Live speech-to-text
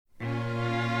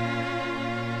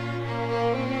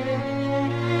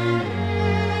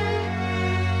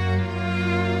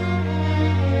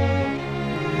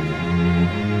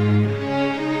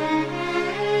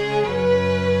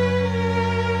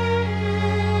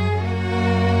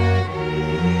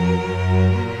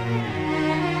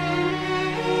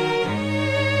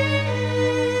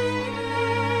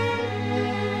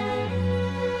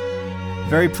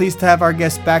Very pleased to have our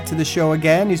guest back to the show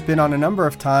again. He's been on a number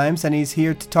of times, and he's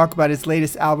here to talk about his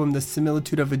latest album, The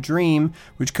Similitude of a Dream,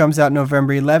 which comes out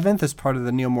November 11th as part of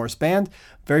the Neal Morse Band.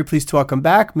 Very pleased to welcome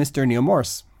back Mr. Neal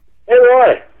Morse. Hey,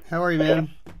 Roy. How are you,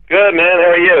 man? Good, man. How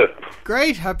are you?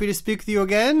 Great. Happy to speak with you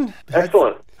again.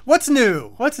 Excellent. What's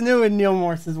new? What's new in Neal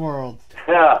Morse's world?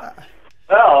 Yeah.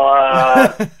 Well,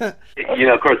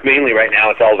 of course, mainly right now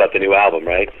it's all about the new album,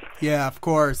 right? Yeah, of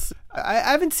course. I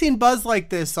haven't seen buzz like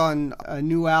this on a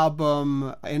new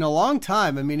album in a long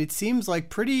time. I mean, it seems like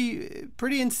pretty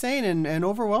insane and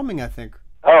overwhelming, I think.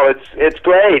 Oh, it's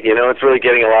great. It's really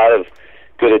getting a lot of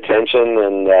good attention,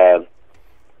 and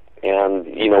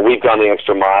we've gone the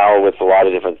extra mile with a lot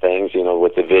of different things,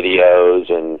 with the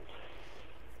videos and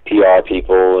PR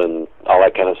people and all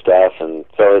that kind of stuff. And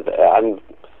so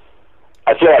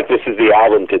I feel like this is the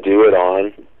album to do it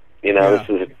on. Yeah.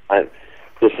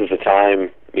 This is the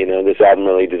time. This album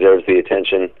really deserves the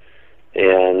attention,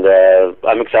 and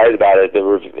I'm excited about it.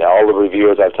 All the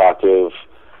reviewers I've talked to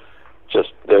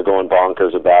they're going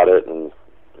bonkers about it, and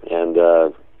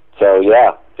so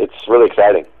yeah, it's really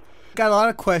exciting. Got a lot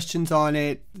of questions on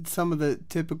it. Some of the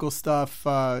typical stuff,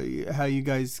 how you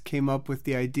guys came up with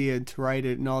the idea to write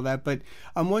it and all that. But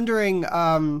I'm wondering,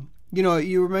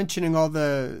 you were mentioning all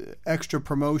the extra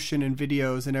promotion and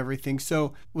videos and everything.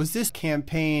 So was this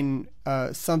campaign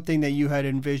something that you had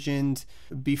envisioned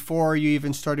before you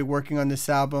even started working on this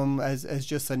album as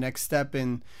just a next step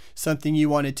in something you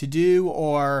wanted to do?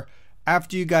 Or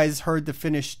after you guys heard the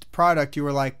finished product, you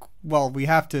were like, well, we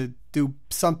have to do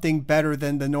something better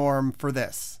than the norm for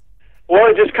this? Well,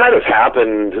 it just kind of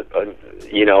happened,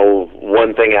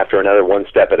 one thing after another, one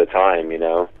step at a time, It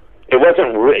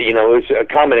wasn't, it was a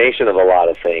combination of a lot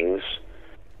of things.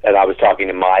 And I was talking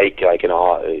to Mike, like in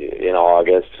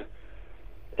August,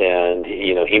 and,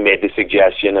 he made the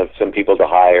suggestion of some people to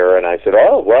hire, and I said,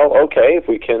 oh, well, okay, if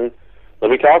we can,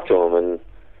 let me talk to them. And,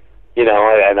 it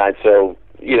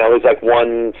was like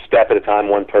one step at a time,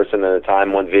 one person at a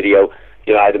time, one video.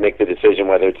 I had to make the decision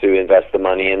whether to invest the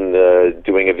money in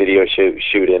doing a video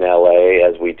shoot in LA,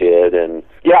 as we did. And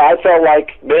yeah, I felt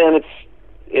like, man,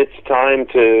 it's time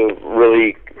to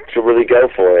really go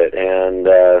for it. And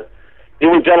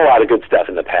we've done a lot of good stuff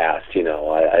in the past.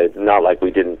 I not like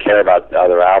we didn't care about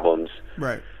other albums,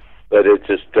 right? But it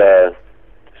just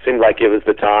seemed like it was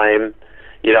the time.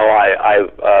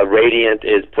 Radiant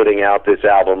is putting out this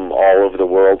album all over the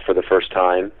world for the first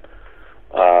time.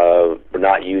 We're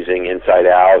not using Inside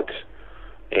Out,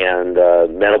 and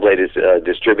Metal Blade is a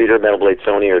distributor. Metal Blade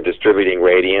Sony are distributing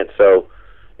Radiant, so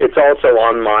it's also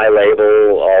on my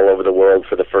label all over the world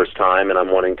for the first time, and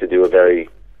I'm wanting to do a very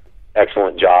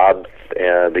excellent job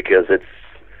because it's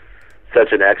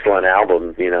such an excellent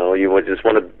album. You would just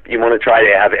want to try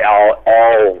to have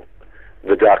all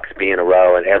the ducks be in a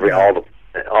row and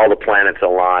all the planets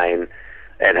align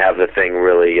and have the thing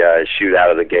really shoot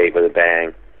out of the gate with a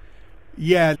bang.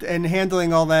 Yeah, and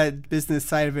handling all that business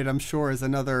side of it, I'm sure, is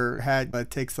another hat that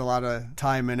takes a lot of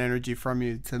time and energy from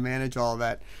you to manage all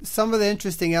that. Some of the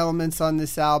interesting elements on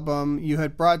this album, you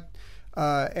had brought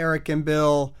Eric and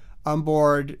Bill on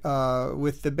board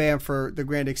with the band for The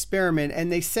Grand Experiment, and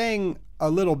they sang a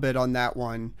little bit on that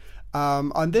one.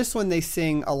 On this one, they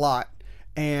sing a lot.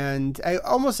 And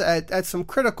almost at some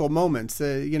critical moments,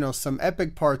 some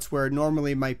epic parts where it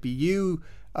normally might be you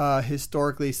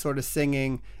historically sort of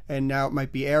singing, and now it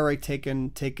might be Eric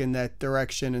taking that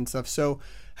direction and stuff. So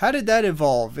how did that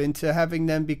evolve into having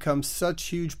them become such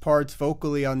huge parts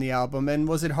vocally on the album? And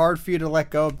was it hard for you to let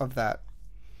go of that?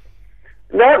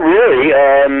 Not really.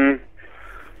 I've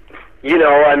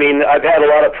had a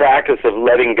lot of practice of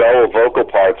letting go of vocal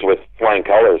parts with Flying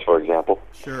Colors, for example.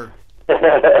 Sure.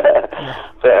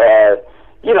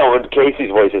 And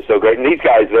Casey's voice is so great, and these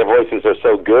guys, their voices are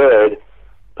so good.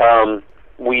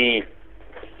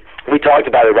 We talked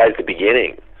about it right at the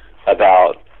beginning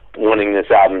about wanting this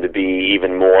album to be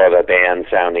even more of a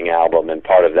band-sounding album, and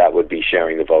part of that would be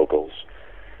sharing the vocals.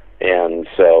 And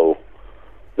so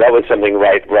that was something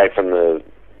right from the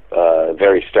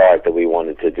very start that we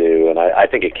wanted to do, and I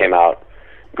think it came out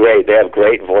great. They have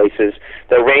great voices.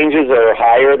 Their ranges are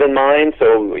higher than mine,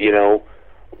 so when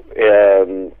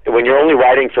you're only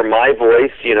writing for my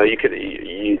voice,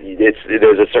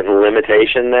 there's a certain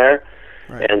limitation there,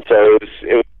 right. And so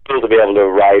it was cool to be able to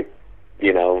write,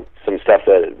 some stuff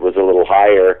that was a little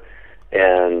higher,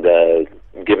 and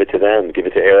give it to them, give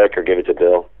it to Eric or give it to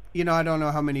Bill. I don't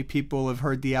know how many people have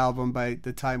heard the album by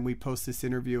the time we post this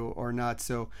interview or not,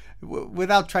 so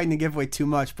without trying to give away too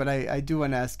much, but I do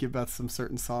want to ask you about some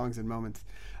certain songs and moments.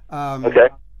 Okay.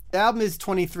 The album is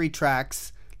 23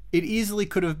 tracks. It easily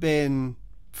could have been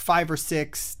 5 or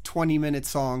 6 20-minute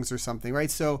songs or something,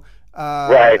 right? So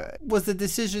right. Was the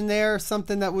decision there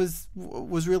something that was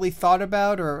really thought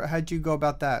about, or how'd you go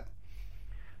about that?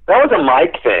 That was a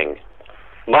Mike thing.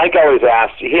 Mike always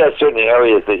asked, he has certain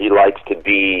areas that he likes to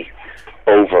be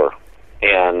over,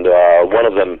 and one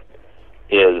of them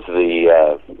is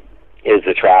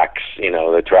the tracks,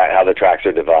 how the tracks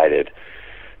are divided.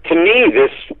 To me,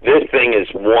 this thing is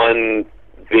one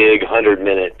big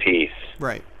 100-minute piece.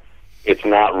 Right. It's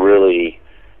not really.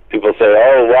 People say,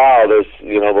 "Oh, wow, there's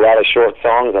a lot of short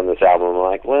songs on this album." I'm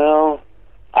like, well,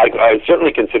 I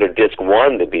certainly consider disc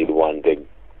 1 to be the one big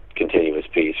continuous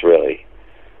piece. Really,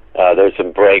 there's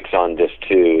some breaks on disc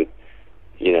 2,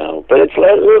 but it's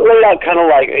laid out kind of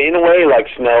like, in a way, like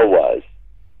Snow was,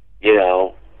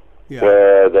 Yeah.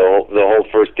 where the whole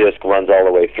first disc runs all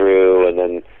the way through, and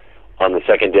then on the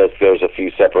second disc there's a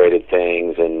few separated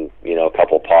things and a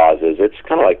couple pauses. It's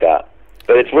kind of like that,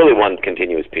 but it's really one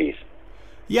continuous piece.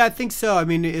 Yeah, I think so. I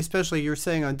mean, especially you're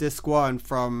saying on disc 1,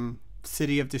 from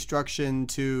City of Destruction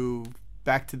to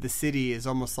Back to the City is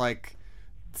almost like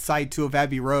side 2 of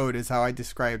Abbey Road is how I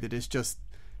described it. It's just,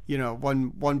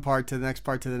 one part to the next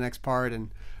part to the next part.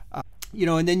 And,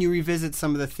 and then you revisit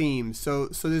some of the themes. So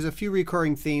there's a few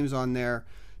recurring themes on there.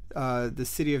 The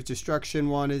City of Destruction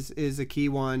one is a key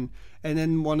one. And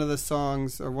then one of the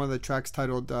songs, or one of the tracks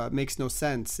titled Makes No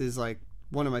Sense, is like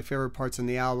one of my favorite parts in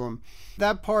the album.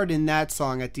 That part in that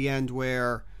song at the end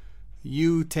where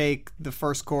you take the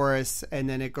first chorus and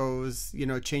then it goes,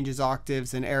 changes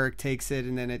octaves, and Eric takes it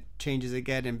and then it changes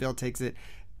again and Bill takes it.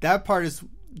 That part is,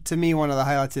 to me, one of the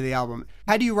highlights of the album.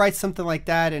 How do you write something like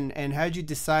that, and how did you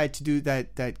decide to do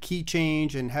that key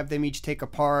change and have them each take a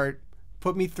part?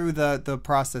 Put me through the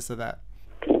process of that.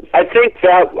 I think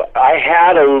that I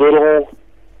had a little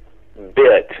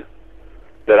bit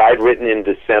that I'd written in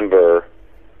December.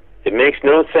 It makes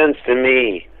no sense to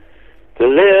me to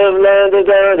live la da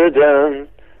da da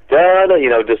da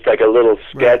da, just like a little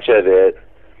sketch of it.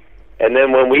 And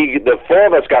then when the four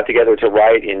of us got together to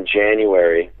write in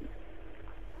January,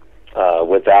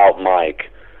 without Mike,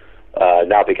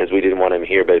 not because we didn't want him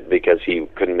here, but because he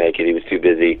couldn't make it, he was too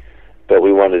busy. But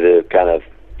we wanted to kind of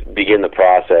begin the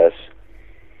process.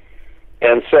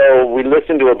 And so we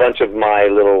listened to a bunch of my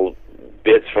little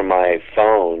bits from my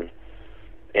phone,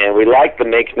 and we liked the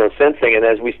Makes No Sense thing. And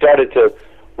as we started to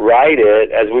write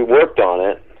it, as we worked on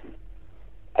it,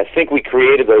 I think we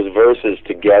created those verses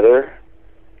together.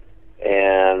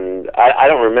 And I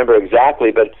don't remember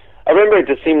exactly, but I remember it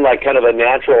just seemed like kind of a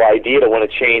natural idea to want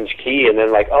to change key, and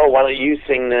then like, oh, why don't you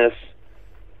sing this,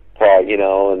 Paul,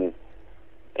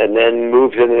 and then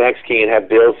move to the next key and have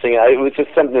Bill sing. It was just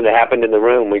something that happened in the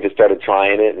room. We just started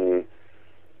trying it, and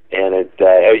it,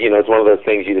 it's one of those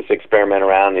things you just experiment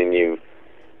around and you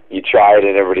try it,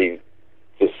 and everybody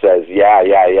just says, yeah,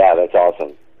 that's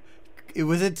awesome.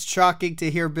 Was it shocking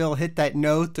to hear Bill hit that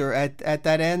note or at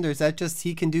that end, or is that just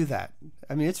he can do that?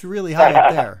 I mean, it's really high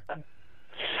up there.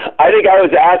 I think I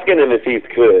was asking him if he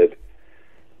could.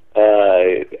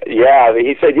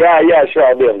 He said, yeah, sure,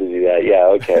 I'll be able to do that. Yeah,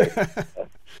 okay.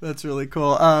 That's really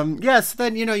cool. So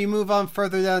then, you move on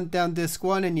further down disc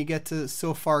 1 and you get to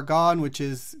So Far Gone, which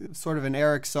is sort of an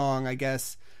Eric song, I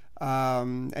guess.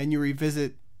 And you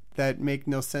revisit that Make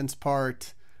No Sense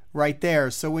part right there.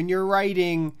 So when you're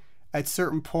writing at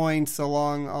certain points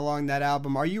along that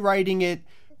album, are you writing it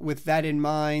with that in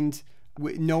mind,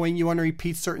 knowing you want to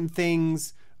repeat certain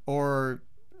things, or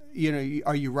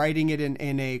are you writing it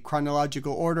in a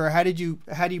chronological order? How do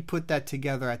you put that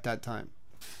together at that time?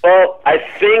 Well, I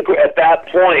think at that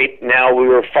point now we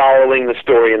were following the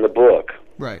story in the book.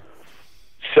 Right.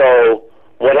 So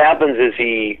what happens is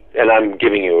and I'm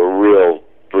giving you a real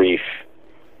brief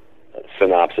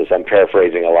synopsis. I'm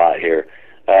paraphrasing a lot here.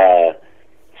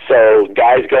 So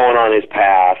guy's going on his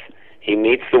path. He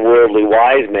meets the worldly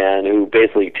wise man who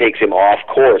basically takes him off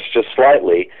course just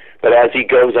slightly. But as he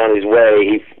goes on his way,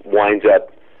 he winds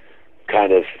up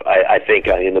kind of, I think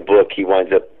in the book, he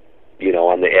winds up,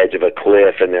 on the edge of a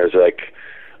cliff, and there's like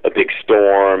a big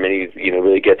storm, and he,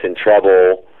 really gets in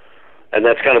trouble. And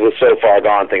that's kind of a So Far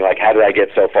Gone thing, like, how did I get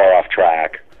so far off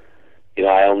track?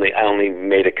 I only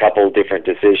made a couple different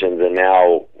decisions, and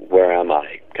now where am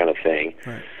I, kind of thing.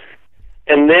 Right.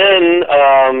 And then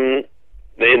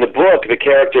in the book, the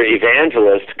character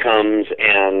Evangelist comes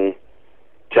and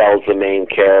tells the main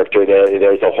character that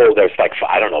there's like,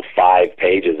 I don't know, 5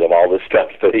 pages of all this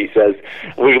stuff that he says.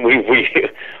 We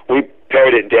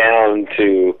pared it down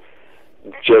to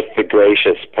just the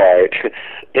gracious part.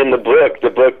 In the book,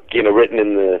 written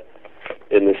in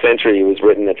the century, it was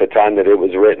written at the time that it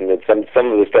was written, and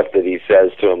some of the stuff that he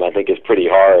says to him, I think, is pretty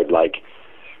hard. Like,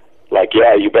 like,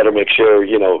 yeah, you better make sure,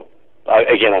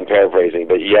 again, I'm paraphrasing,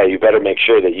 but yeah, you better make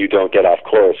sure that you don't get off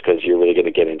course because you're really going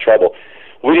to get in trouble.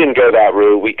 We didn't go that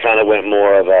route. We kind of went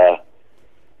more of a,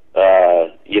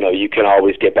 you can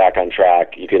always get back on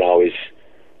track. You can always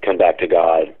come back to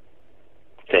God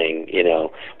thing,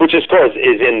 which of course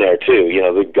is in there too.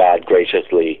 That God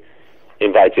graciously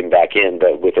invites him back in,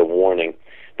 but with a warning.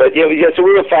 But so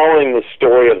we were following the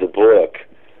story of the book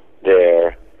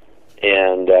there,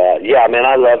 and man,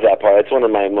 I love that part. It's one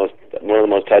of the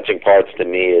most touching parts to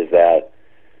me is that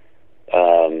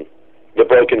the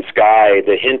broken sky,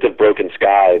 the hint of broken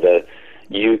sky, the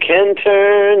you can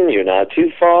turn, you're not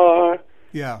too far.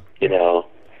 Yeah.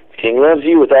 King loves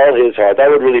you with all his heart. That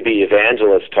would really be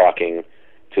evangelist talking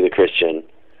to the Christian,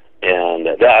 and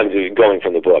I'm going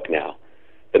from the book now.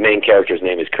 The main character's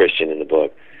name is Christian in the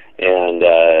book, and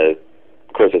of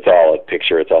course it's all a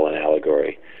picture, it's all an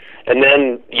allegory. And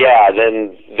then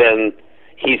then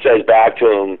he says back to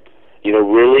him,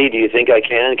 really, do you think I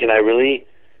can? Can I really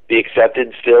be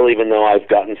accepted still, even though I've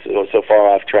gotten so far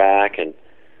off track? And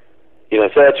so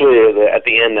that's really at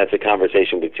the end. That's a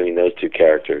conversation between those two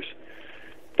characters.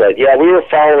 But yeah, we were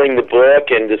following the book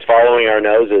and just following our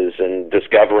noses and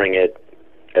discovering it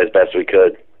as best we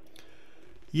could.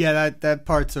 Yeah, that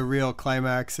part's a real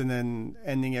climax, and then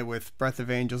ending it with Breath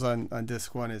of Angels on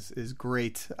disc 1 is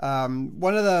great.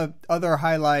 One of the other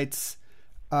highlights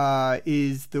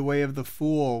is The Way of the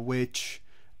Fool, which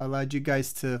allowed you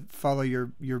guys to follow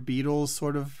your Beatles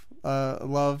sort of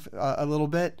love a little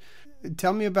bit.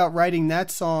 Tell me about writing that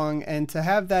song, and to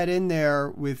have that in there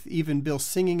with even Bill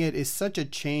singing it is such a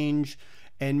change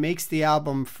and makes the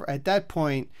album, at that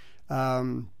point,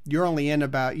 you're only in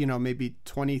about, maybe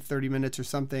 20, 30 minutes or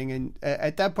something. And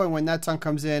at that point, when that song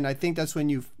comes in, I think that's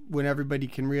when everybody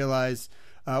can realize,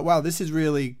 wow, this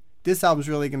album's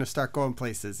really going to start going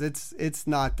places. It's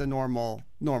not the normal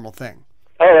thing.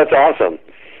 Oh, that's awesome.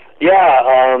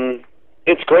 Yeah.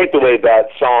 It's great the way that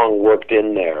song worked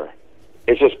in there.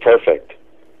 It's just perfect.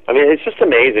 I mean, it's just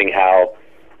amazing how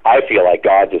I feel like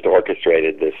God just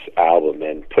orchestrated this album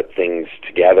and put things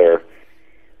together.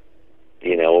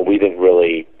 We didn't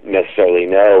really necessarily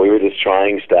know. We were just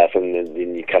trying stuff, and then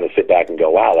you kind of sit back and go,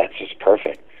 wow, that's just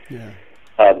perfect. Yeah.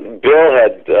 Bill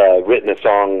had written a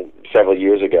song several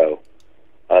years ago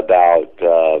about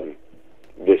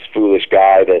this foolish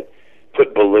guy that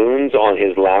put balloons on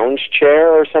his lounge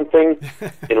chair or something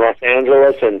in Los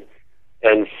Angeles, but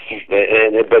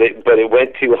it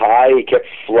went too high. He kept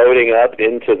floating up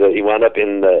he wound up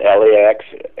in the LAX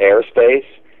airspace,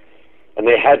 and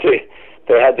they had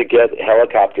to get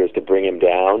helicopters to bring him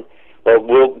down. Well,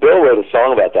 Bill wrote a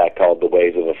song about that called "The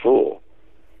Ways of a Fool,"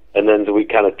 and then we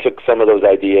kind of took some of those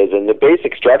ideas and the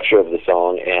basic structure of the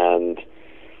song and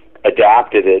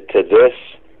adapted it to this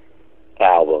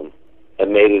album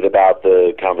and made it about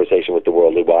the conversation with the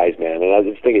worldly wise man. And I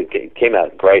just think it came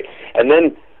out great. And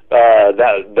then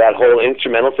that whole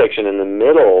instrumental section in the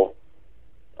middle,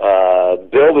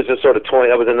 Bill was just sort of toying.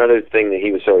 That was another thing that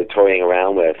he was sort of toying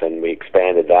around with, and we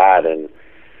expanded that. And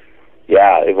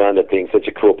yeah, it wound up being such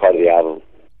a cool part of the album.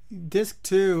 Disc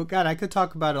 2, God, I could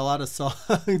talk about a lot of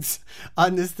songs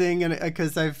on this thing, and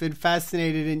because I've been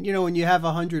fascinated. And when you have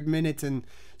 100 minutes and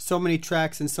so many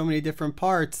tracks and so many different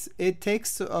parts, it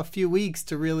takes a few weeks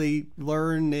to really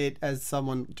learn it as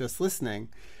someone just listening.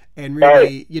 And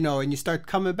really, and you start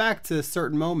coming back to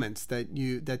certain moments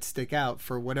that stick out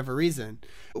for whatever reason.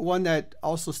 One that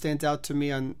also stands out to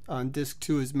me on disc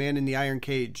 2 is "Man in the Iron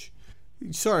Cage."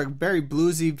 Sort of very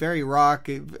bluesy, very rock.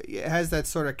 It has that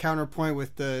sort of counterpoint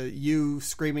with the you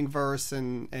screaming verse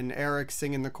and Eric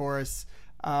singing the chorus.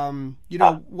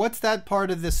 What's that part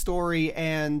of the story,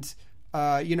 and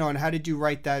and how did you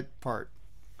write that part?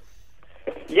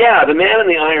 Yeah, the Man in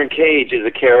the Iron Cage is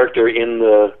a character in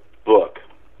the book.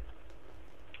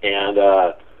 And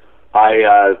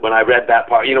when I read that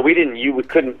part, we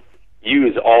couldn't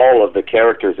use all of the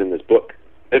characters in this book.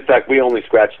 In fact, we only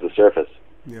scratched the surface.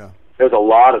 Yeah. There's a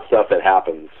lot of stuff that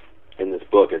happens in this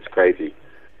book. It's crazy.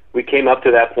 We came up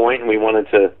to that point, and we wanted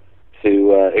to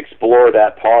explore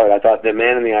that part. I thought the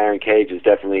Man in the Iron Cage is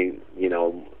definitely,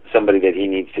 somebody that he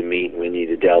needs to meet, and we need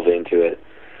to delve into it.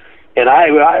 And I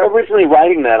originally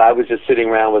writing that, I was just sitting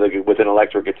around with an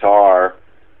electric guitar,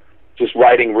 just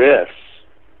writing riffs.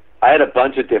 I had a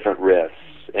bunch of different riffs,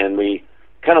 and we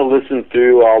kind of listened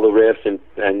through all the riffs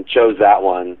and chose that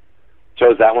one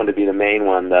to be the main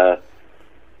one. But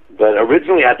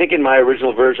originally, I think in my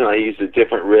original version, I used a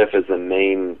different riff as the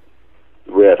main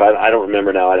riff. I don't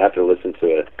remember now. I'd have to listen to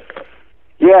it.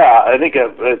 Yeah, I think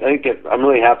I'm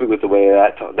really happy with the way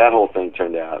that whole thing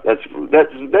turned out.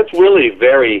 That's really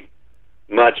very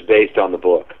much based on the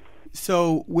book.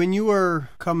 So when you were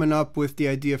coming up with the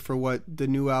idea for what the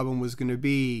new album was going to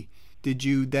be, did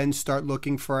you then start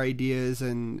looking for ideas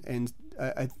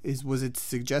was it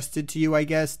suggested to you, I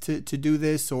guess, to do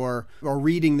this, or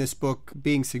reading this book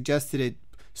being suggested, it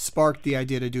sparked the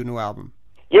idea to do a new album?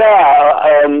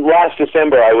 Yeah, last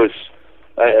December I was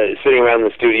sitting around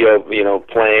the studio,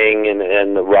 playing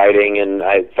and writing, and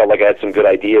I felt like I had some good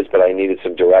ideas, but I needed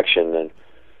some direction. And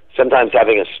sometimes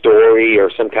having a story or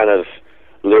some kind of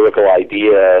lyrical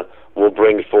idea will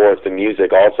bring forth the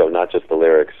music also, not just the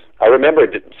lyrics. I remember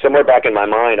somewhere back in my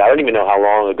mind, I don't even know how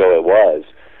long ago it was,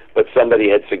 but somebody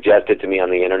had suggested to me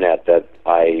on the internet that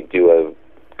I do a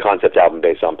concept album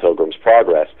based on Pilgrim's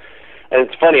Progress. And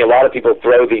it's funny, a lot of people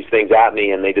throw these things at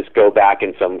me and they just go back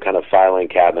in some kind of filing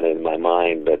cabinet in my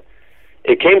mind. But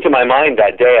it came to my mind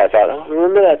that day. I thought, oh,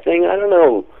 remember that thing? I don't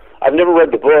know. I've never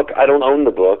read the book. I don't own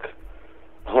the book.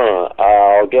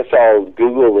 I guess I'll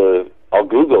Google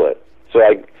it. So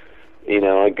I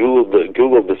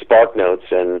Googled the Spark Notes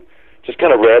and just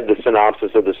kind of read the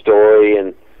synopsis of the story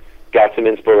and got some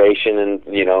inspiration and,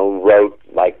 wrote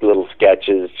like little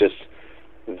sketches, just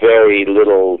very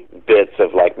little bits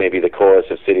of like maybe the chorus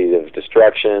of Cities of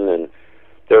Destruction, and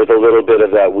there was a little bit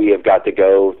of that We Have Got to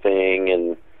Go thing,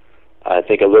 and I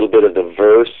think a little bit of the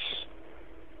verse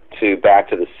to Back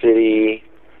to the City,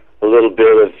 a little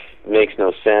bit of Makes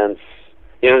No Sense,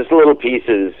 just little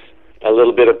pieces, a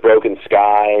little bit of Broken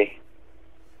Sky,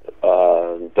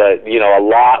 but a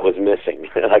lot was missing,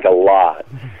 like a lot.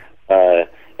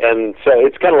 And so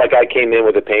it's kind of like I came in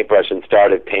with a paintbrush and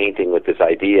started painting with this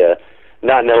idea,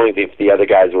 not knowing if the other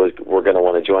guys were going to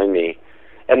want to join me.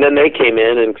 And then they came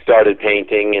in and started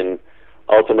painting, and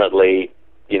ultimately,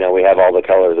 we have all the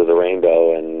colors of the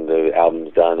rainbow, and the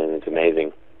album's done, and it's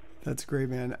amazing. That's great,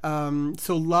 man.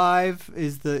 So live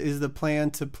is the plan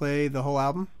to play the whole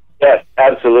album? Yes,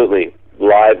 absolutely.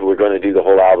 Live, we're going to do the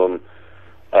whole album.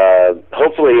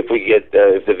 Hopefully, if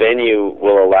the venue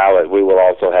will allow it, we will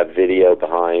also have video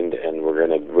behind, and we're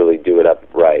going to really do it up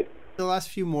right. The last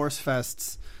few Morse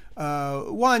Fests,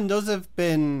 those have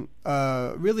been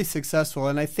really successful,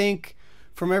 and I think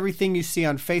from everything you see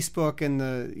on Facebook and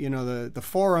the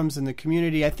forums and the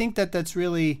community, I think that's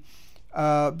really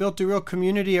built a real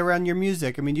community around your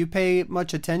music. I mean, do you pay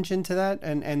much attention to that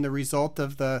and the result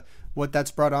of what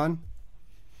that's brought on?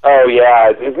 Oh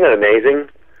yeah, isn't it amazing?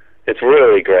 It's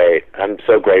really great. I'm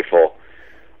so grateful.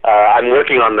 I'm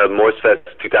working on the Morse Fest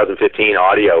 2015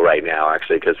 audio right now,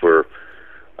 actually, because we're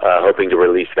hoping to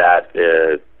release that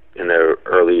in the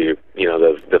early,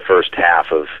 the first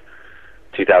half of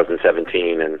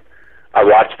 2017. And I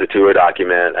watched the tour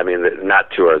document. I mean,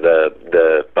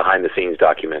 the behind-the-scenes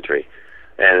documentary,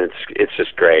 and it's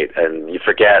just great. And you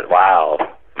forget, wow,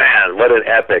 man, what an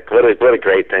epic, what a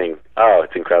great thing. Oh,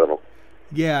 it's incredible.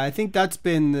 Yeah, I think that's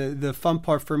been the fun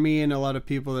part for me and a lot of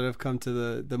people that have come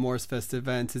to the Morse Fest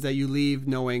events, is that you leave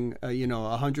knowing,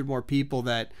 100 more people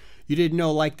that you didn't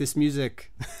know like this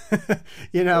music,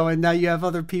 and now you have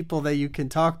other people that you can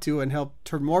talk to and help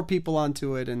turn more people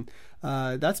onto it. And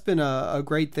that's been a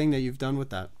great thing that you've done with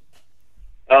that.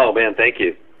 Oh, man, thank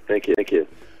you.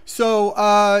 So,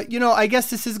 I guess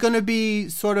this is going to be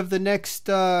sort of the next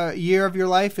year of your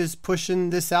life, is pushing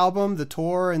this album, the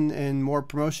tour, and more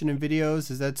promotion and videos.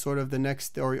 Is that sort of the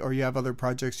next, or you have other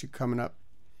projects coming up?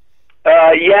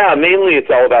 Yeah, mainly it's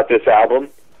all about this album.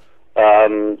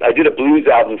 I did a blues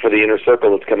album for the Inner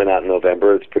Circle that's coming out in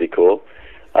November. It's pretty cool.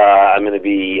 I'm going to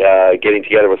be getting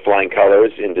together with Flying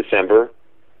Colors in December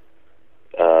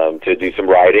to do some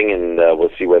writing, and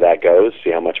we'll see where that goes, see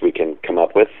how much we can come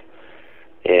up with.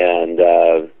 And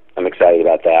I'm excited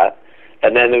about that.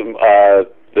 And then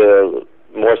the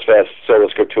Morse Fest Solo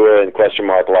Scriptura and Question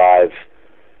Mark Live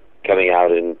coming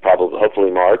out in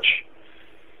hopefully March.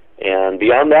 And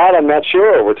beyond that, I'm not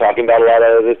sure. We're talking about a lot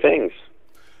of other things.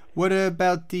 What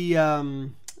about the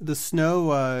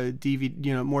Snow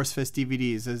DVD, Morse Fest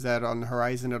DVDs? Is that on the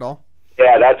horizon at all?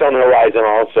 Yeah, that's on the horizon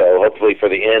also, hopefully for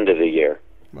the end of the year.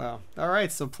 Wow. All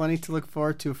right, so plenty to look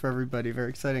forward to for everybody. Very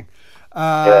exciting.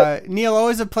 Neal,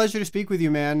 always a pleasure to speak with you,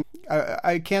 man.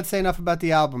 I can't say enough about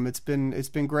the album. It's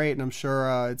been great, and I'm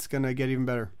sure it's going to get even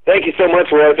better. Thank you so much,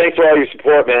 Roy. Thanks for all your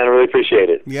support, man. I really appreciate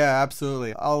it. Yeah,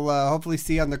 absolutely. I'll hopefully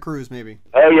see you on the cruise, maybe.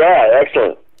 Oh, yeah.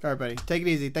 Excellent. All right, buddy. Take it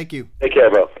easy. Thank you. Take care,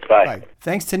 bro. Bye. Bye.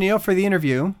 Thanks to Neal for the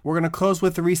interview. We're going to close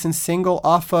with the recent single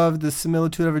off of the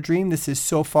Similitude of a Dream. This is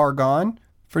So Far Gone.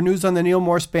 For news on the Neal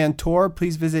Morse Band tour,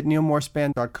 please visit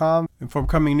nealmorseband.com. And for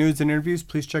upcoming news and interviews,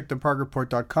 please check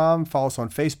theprogreport.com. Follow us on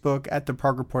Facebook, at The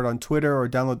Prog Report on Twitter, or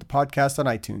download the podcast on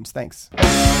iTunes. Thanks.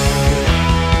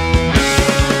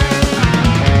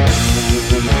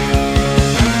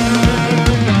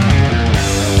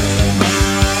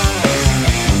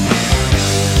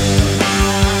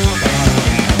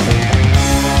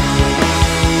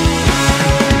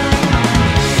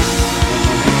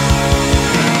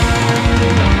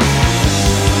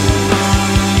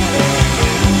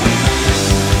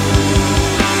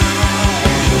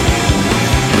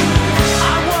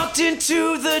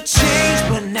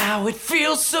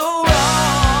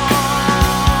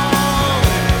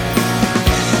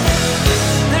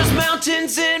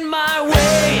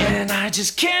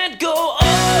 just can't go on.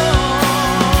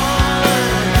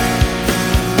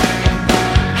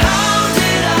 How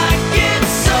did I get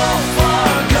so far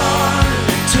gone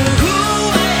to who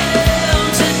I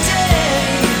am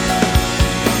today?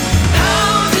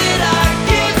 How did I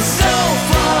get so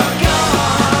far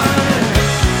gone?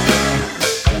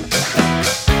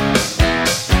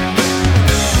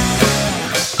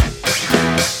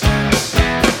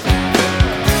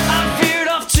 I veered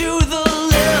off to the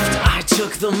left, I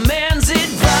took the man's advice.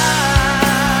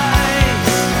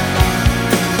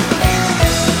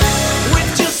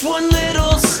 With just one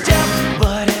little step,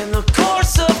 but in the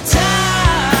course of time,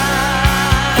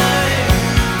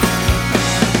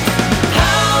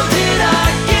 how did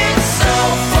I get so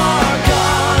far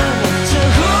gone to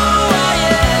who I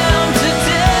am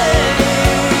today?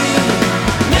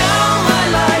 Now my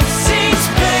life seems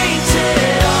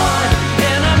painted on,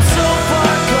 and I'm so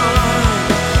far gone,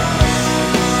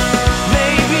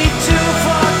 maybe too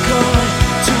far gone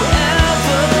to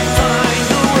ever find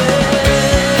the way.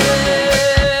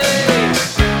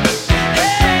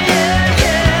 Hey, yeah,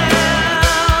 yeah.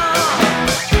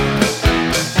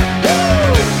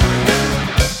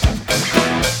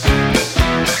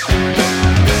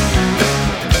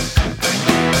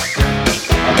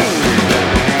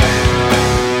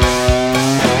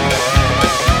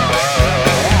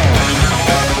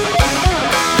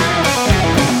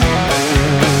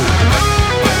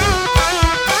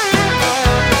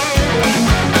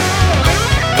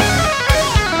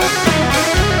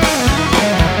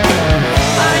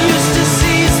 I used to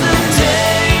seize the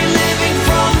day, living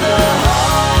from the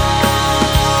heart.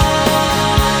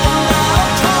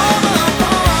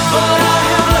 But I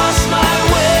have lost my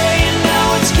way, and now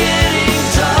it's getting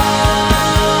dark.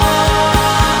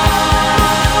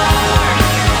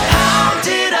 How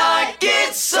did I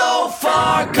get so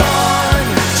far gone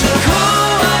to who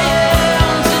I am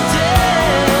today?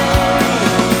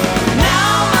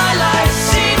 Now my life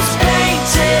seems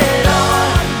painted on,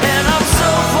 and I'm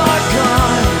so far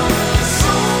gone,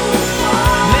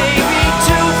 maybe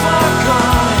too far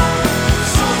gone.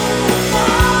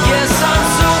 Yes, I'm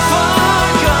so far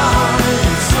gone,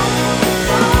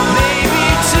 maybe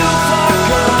too far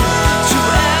gone to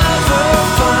ever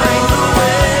find the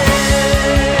way.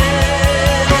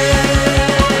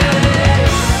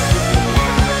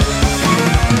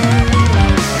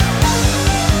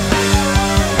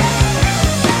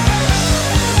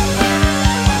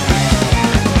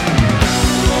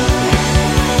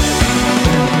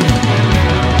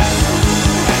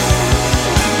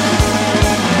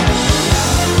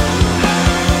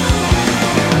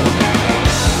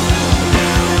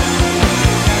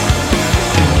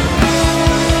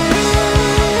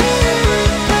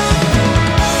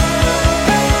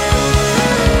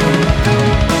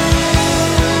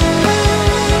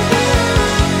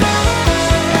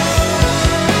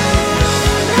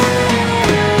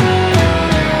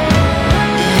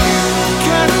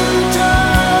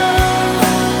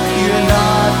 You're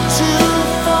not too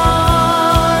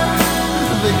far.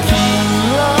 The King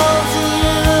loves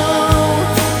you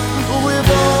with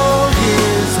all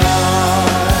his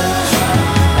heart,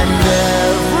 and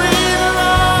every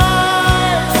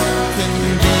life can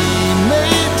be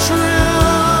made true.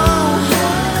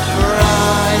 For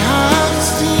I have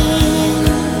seen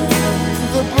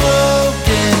the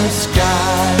broken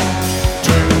sky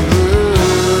turn blue.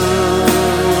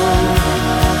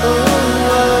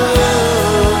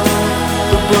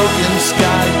 The broken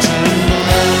sky turn